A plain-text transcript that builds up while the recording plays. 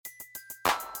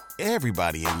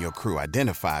Everybody in your crew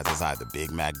identifies as either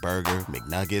Big Mac Burger,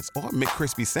 McNuggets, or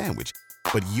McCrispy Sandwich.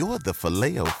 But you're the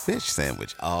Filet-O-Fish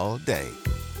Sandwich all day.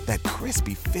 That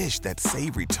crispy fish, that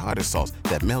savory tartar sauce,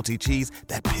 that melty cheese,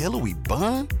 that pillowy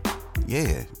bun.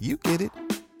 Yeah, you get it.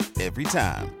 Every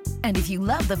time. And if you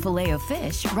love the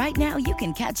Filet-O-Fish, right now you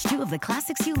can catch two of the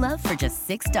classics you love for just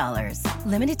 $6.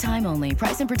 Limited time only.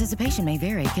 Price and participation may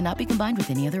vary. Cannot be combined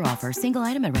with any other offer. Single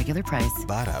item at regular price.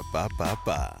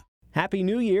 Ba-da-ba-ba-ba. Happy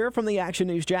New Year from the Action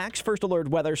News Jax First Alert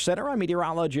Weather Center. I'm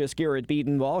meteorologist Garrett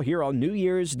Bedenbaugh here on New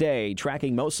Year's Day,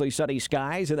 tracking mostly sunny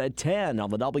skies and a 10 on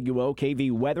the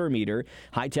WOKV weather meter.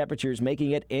 High temperatures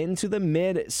making it into the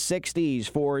mid-60s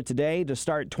for today to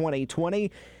start 2020.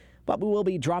 But we will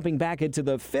be dropping back into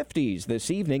the 50s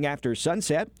this evening after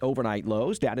sunset. Overnight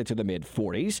lows down into the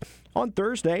mid-40s. On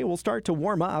Thursday, we'll start to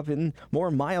warm up in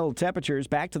more mild temperatures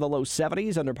back to the low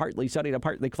 70s under partly sunny to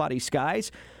partly cloudy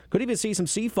skies. Could even see some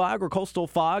sea fog or coastal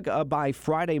fog by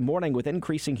Friday morning with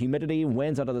increasing humidity,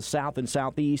 winds out of the south and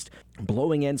southeast,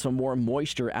 blowing in some more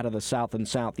moisture out of the south and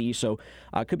southeast. So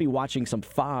could be watching some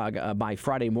fog by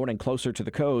Friday morning closer to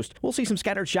the coast. We'll see some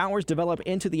scattered showers develop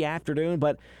into the afternoon,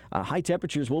 but high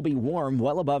temperatures will be warm,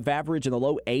 well above average in the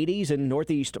low 80s in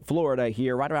northeast Florida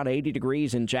here, right around 80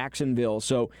 degrees in Jacksonville.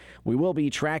 So we will be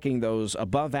tracking those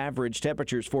above average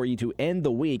temperatures for you to end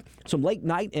the week. Some late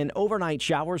night and overnight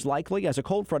showers likely as a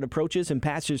cold front approaches and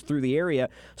passes through the area.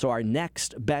 So our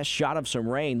next best shot of some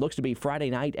rain looks to be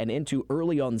Friday night and into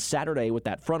early on Saturday with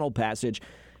that frontal passage.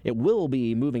 It will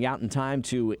be moving out in time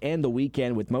to end the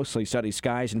weekend with mostly sunny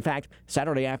skies. In fact,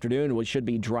 Saturday afternoon we should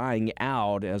be drying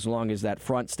out as long as that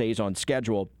front stays on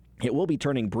schedule. It will be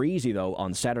turning breezy, though,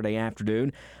 on Saturday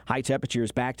afternoon. High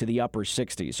temperatures back to the upper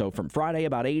 60s. So from Friday,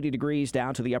 about 80 degrees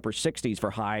down to the upper 60s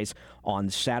for highs on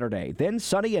Saturday. Then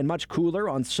sunny and much cooler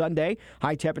on Sunday.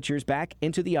 High temperatures back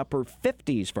into the upper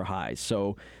 50s for highs.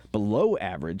 So below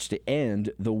average to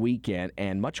end the weekend,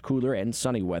 and much cooler and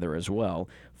sunny weather as well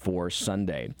for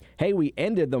Sunday. Hey, we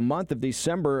ended the month of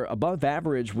December above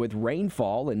average with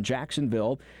rainfall in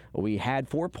Jacksonville. We had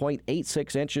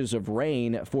 4.86 inches of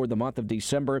rain for the month of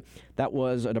December. That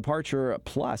was a departure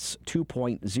plus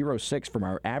 2.06 from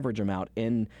our average amount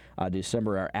in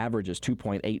December. Our average is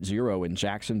 2.80 in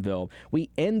Jacksonville. We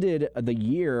ended the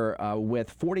year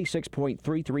with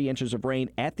 46.33 inches of rain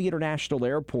at the International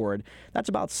Airport. That's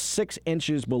about 6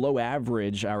 inches below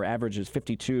average. Our average is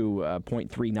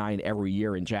 52.39 every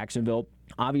year in Jacksonville.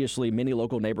 Obviously, many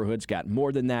local neighborhoods got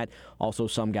more than that. Also,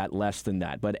 some got less than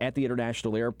that. But at the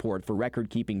International Airport, for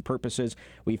record-keeping purposes,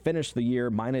 we finished the year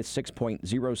minus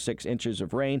 6.06 inches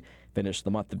of rain. Finished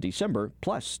the month of December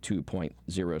plus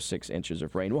 2.06 inches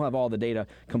of rain. We'll have all the data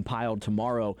compiled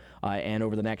tomorrow and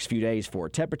over the next few days for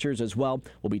temperatures as well.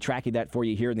 We'll be tracking that for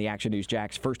you here in the Action News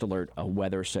Jax First Alert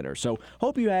Weather Center. So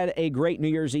hope you had a great New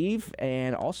Year's Eve,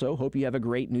 and also hope you have a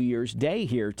great New Year's Day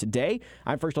here today.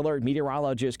 I'm First Alert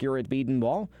meteorologist Garrett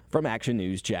Bedenbaugh from Action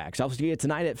News Jax. I'll see you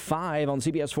tonight at 5 on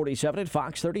CBS 47 at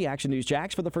Fox 30. Action News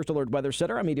Jax for the First Alert Weather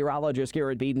Center. I'm meteorologist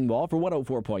Garrett Bedenbaugh for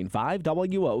 104.5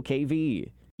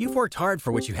 WOKV. You've worked hard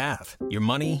for what you have. Your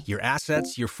money, your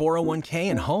assets, your 401k,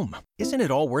 and home. Isn't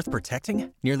it all worth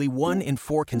protecting? Nearly 1 in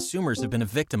 4 consumers have been a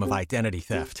victim of identity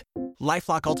theft.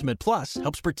 LifeLock Ultimate Plus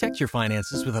helps protect your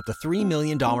finances with up to $3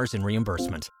 million in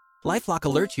reimbursement. LifeLock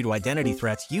alerts you to identity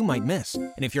threats you might miss.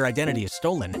 And if your identity is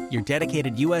stolen, your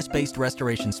dedicated U.S.-based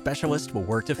restoration specialist will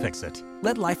work to fix it.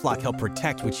 Let LifeLock help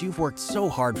protect what you've worked so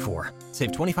hard for.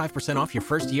 Save 25% off your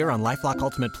first year on LifeLock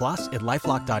Ultimate Plus at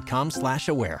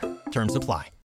LifeLock.com/aware. Terms apply.